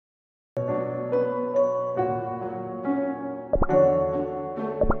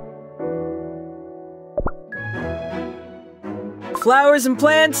Flowers and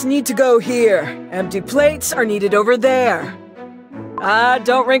plants need to go here. Empty plates are needed over there.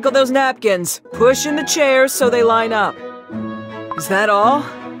 Don't wrinkle those napkins. Push in the chairs so they line up. Is that all?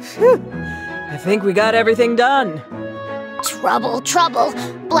 Phew. I think we got everything done. Trouble, trouble.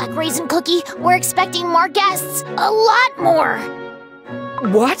 Black Raisin Cookie, we're expecting more guests. A lot more.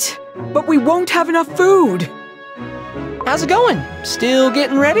 What? But we won't have enough food. How's it going? Still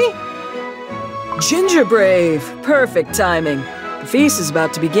getting ready? Ginger Brave. Perfect timing. The feast is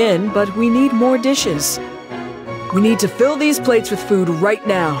about to begin, but we need more dishes. We need to fill these plates with food right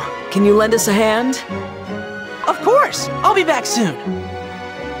now. Can you lend us a hand? Of course! I'll be back soon.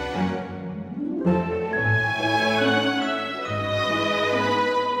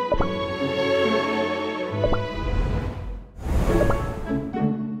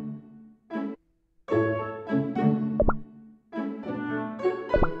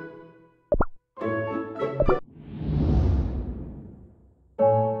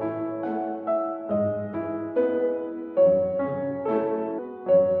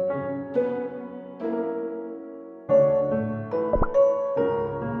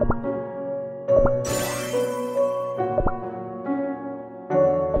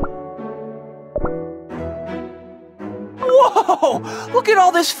 Whoa! Look at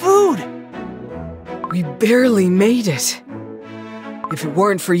all this food! We barely made it. If it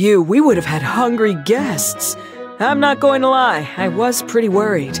weren't for you, we would have had hungry guests. I'm not going to lie, I was pretty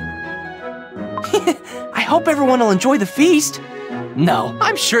worried. I hope everyone will enjoy the feast. No,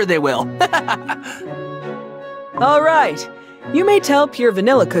 I'm sure they will. All right, you may tell Pure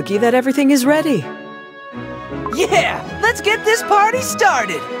Vanilla Cookie that everything is ready. Yeah, let's get this party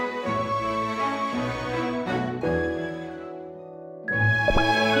started.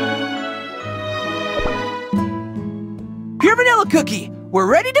 Pure Vanilla Cookie, we're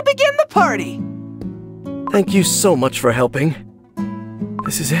ready to begin the party. Thank you so much for helping.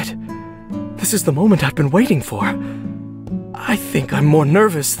 This is it. This is the moment I've been waiting for. I think I'm more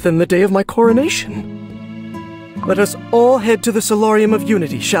nervous than the day of my coronation. Let us all head to the Solarium of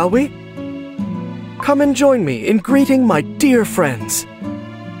Unity, shall we? Come and join me in greeting my dear friends.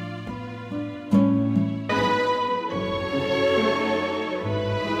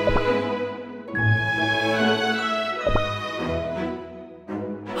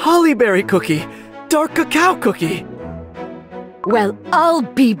 Hollyberry cookie, dark cacao cookie. Well, I'll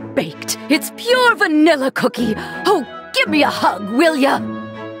be baked. It's Pure Vanilla Cookie. Oh, give me a hug, will ya?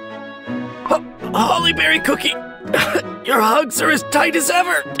 Hollyberry cookie, your hugs are as tight as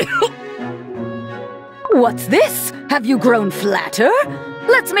ever. What's this? Have you grown flatter?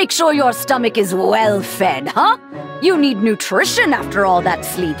 Let's make sure your stomach is well fed, huh? You need nutrition after all that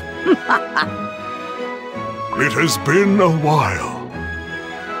sleep. It has been a while.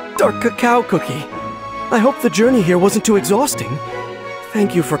 Dark cacao cookie. I hope the journey here wasn't too exhausting.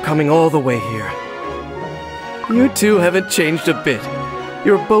 Thank you for coming all the way here. You two haven't changed a bit.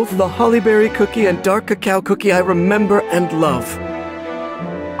 You're both the Hollyberry cookie and dark cacao cookie I remember and love.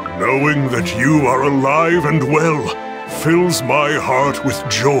 Knowing that you are alive and well fills my heart with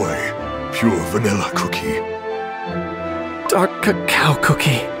joy, Pure Vanilla Cookie. Dark cacao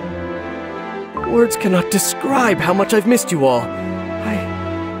cookie. Words cannot describe how much I've missed you all.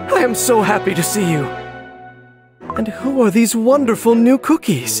 I am so happy to see you. And who are these wonderful new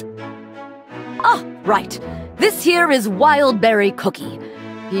cookies? Ah, right. This here is Wildberry Cookie.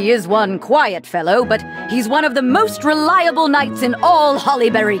 He is one quiet fellow, but he's one of the most reliable knights in all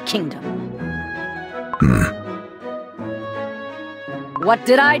Hollyberry Kingdom. What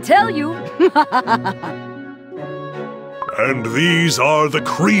did I tell you? And these are the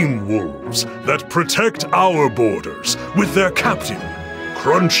Cream Wolves that protect our borders with their captain,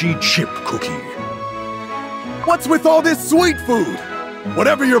 Crunchy Chip Cookie. What's with all this sweet food?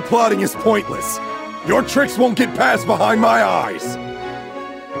 Whatever you're plotting is pointless. Your tricks won't get past behind my eyes.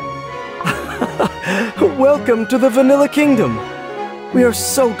 Welcome to the Vanilla Kingdom. We are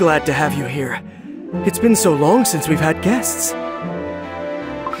so glad to have you here. It's been so long since we've had guests.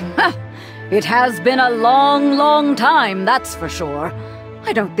 It has been a long, long time, that's for sure.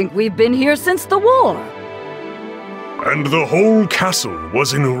 I don't think we've been here since the war. And the whole castle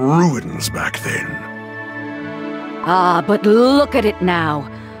was in ruins back then. Ah, but look at it now.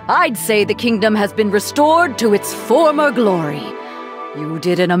 I'd say the kingdom has been restored to its former glory. You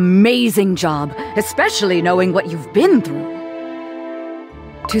did an amazing job, especially knowing what you've been through.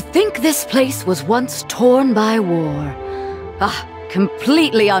 To think this place was once torn by war. Ah,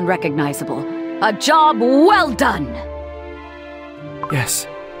 completely unrecognizable. A job well done! Yes,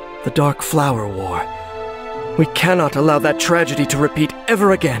 the Dark Flower War. We cannot allow that tragedy to repeat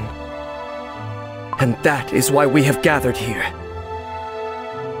ever again. And that is why we have gathered here.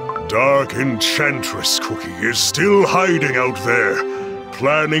 Dark Enchantress Cookie is still hiding out there,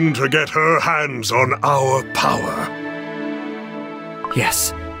 planning to get her hands on our power.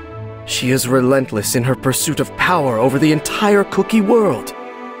 Yes, she is relentless in her pursuit of power over the entire cookie world.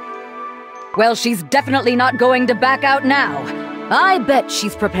 Well, she's definitely not going to back out now. I bet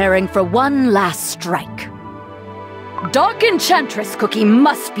she's preparing for one last strike. Dark Enchantress Cookie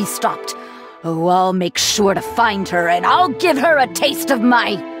must be stopped. Oh, I'll make sure to find her, and I'll give her a taste of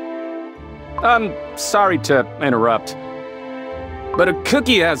my... I'm sorry to interrupt, but a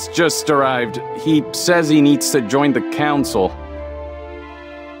cookie has just arrived. He says he needs to join the council.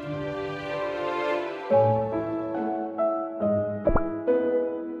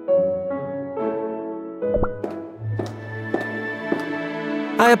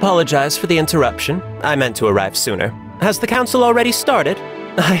 I apologize for the interruption. I meant to arrive sooner. Has the council already started?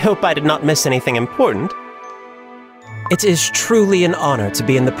 I hope I did not miss anything important. It is truly an honor to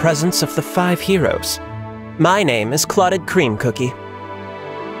be in the presence of the 5 heroes. My name is Clotted Cream Cookie.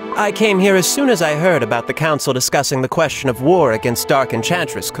 I came here as soon as I heard about the council discussing the question of war against Dark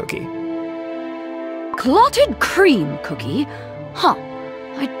Enchantress Cookie. Clotted Cream Cookie? Huh.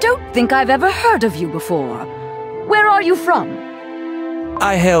 I don't think I've ever heard of you before. Where are you from?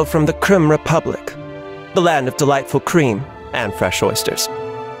 I hail from the Crim Republic, the land of delightful cream and fresh oysters.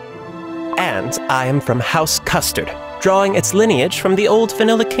 And I am from House Custard, drawing its lineage from the old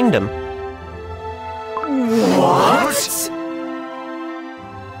Vanilla Kingdom. What?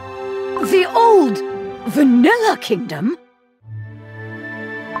 The old Vanilla Kingdom?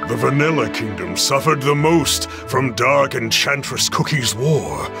 The Vanilla Kingdom suffered the most from Dark Enchantress Cookie's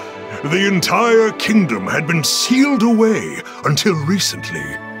war. The entire kingdom had been sealed away until recently.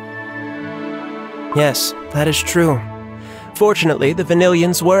 Yes, that is true. Fortunately, the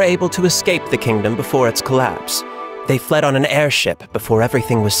Vanillians were able to escape the kingdom before its collapse. They fled on an airship before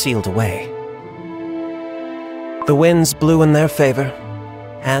everything was sealed away. The winds blew in their favor,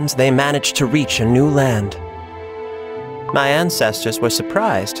 and they managed to reach a new land. My ancestors were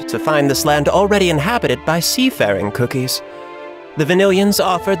surprised to find this land already inhabited by seafaring cookies. The Vanillians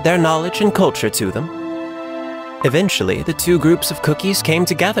offered their knowledge and culture to them. Eventually, the 2 groups of cookies came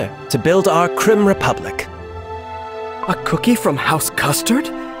together to build our Crim Republic. A cookie from House Custard?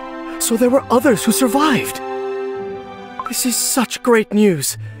 So there were others who survived. This is such great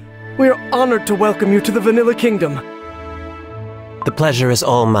news. We are honored to welcome you to the Vanilla Kingdom. The pleasure is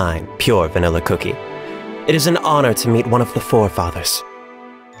all mine, pure Vanilla Cookie. It is an honor to meet one of the forefathers.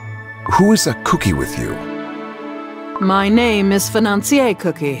 Who is that cookie with you? My name is Financier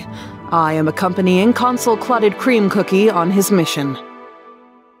Cookie. I am accompanying Consul Clotted Cream Cookie on his mission.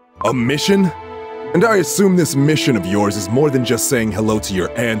 A mission? And I assume this mission of yours is more than just saying hello to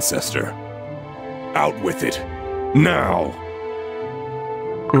your ancestor. Out with it. Now!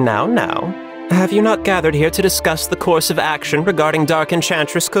 Now. Have you not gathered here to discuss the course of action regarding Dark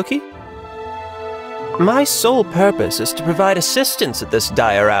Enchantress Cookie? My sole purpose is to provide assistance at this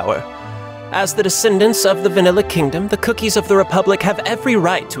dire hour. As the descendants of the Vanilla Kingdom, the Cookies of the Republic have every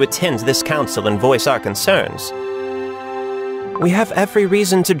right to attend this council and voice our concerns. We have every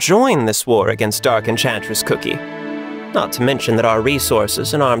reason to join this war against Dark Enchantress Cookie. Not to mention that our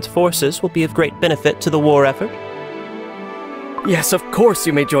resources and armed forces will be of great benefit to the war effort. Yes, of course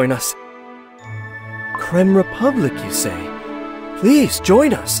you may join us. Crim Republic, you say? Please,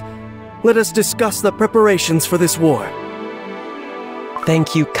 join us. Let us discuss the preparations for this war.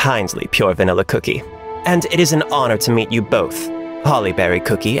 Thank you kindly, Pure Vanilla Cookie. And it is an honor to meet you both, Hollyberry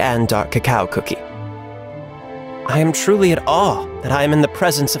Cookie and Dark Cacao Cookie. I am truly at awe that I am in the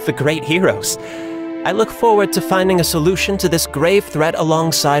presence of the great heroes. I look forward to finding a solution to this grave threat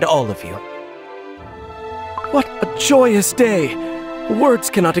alongside all of you. What a joyous day! Words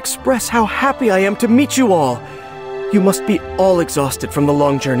cannot express how happy I am to meet you all. You must be all exhausted from the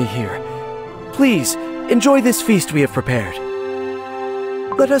long journey here. Please, enjoy this feast we have prepared.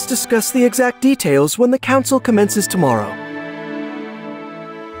 Let us discuss the exact details when the council commences tomorrow.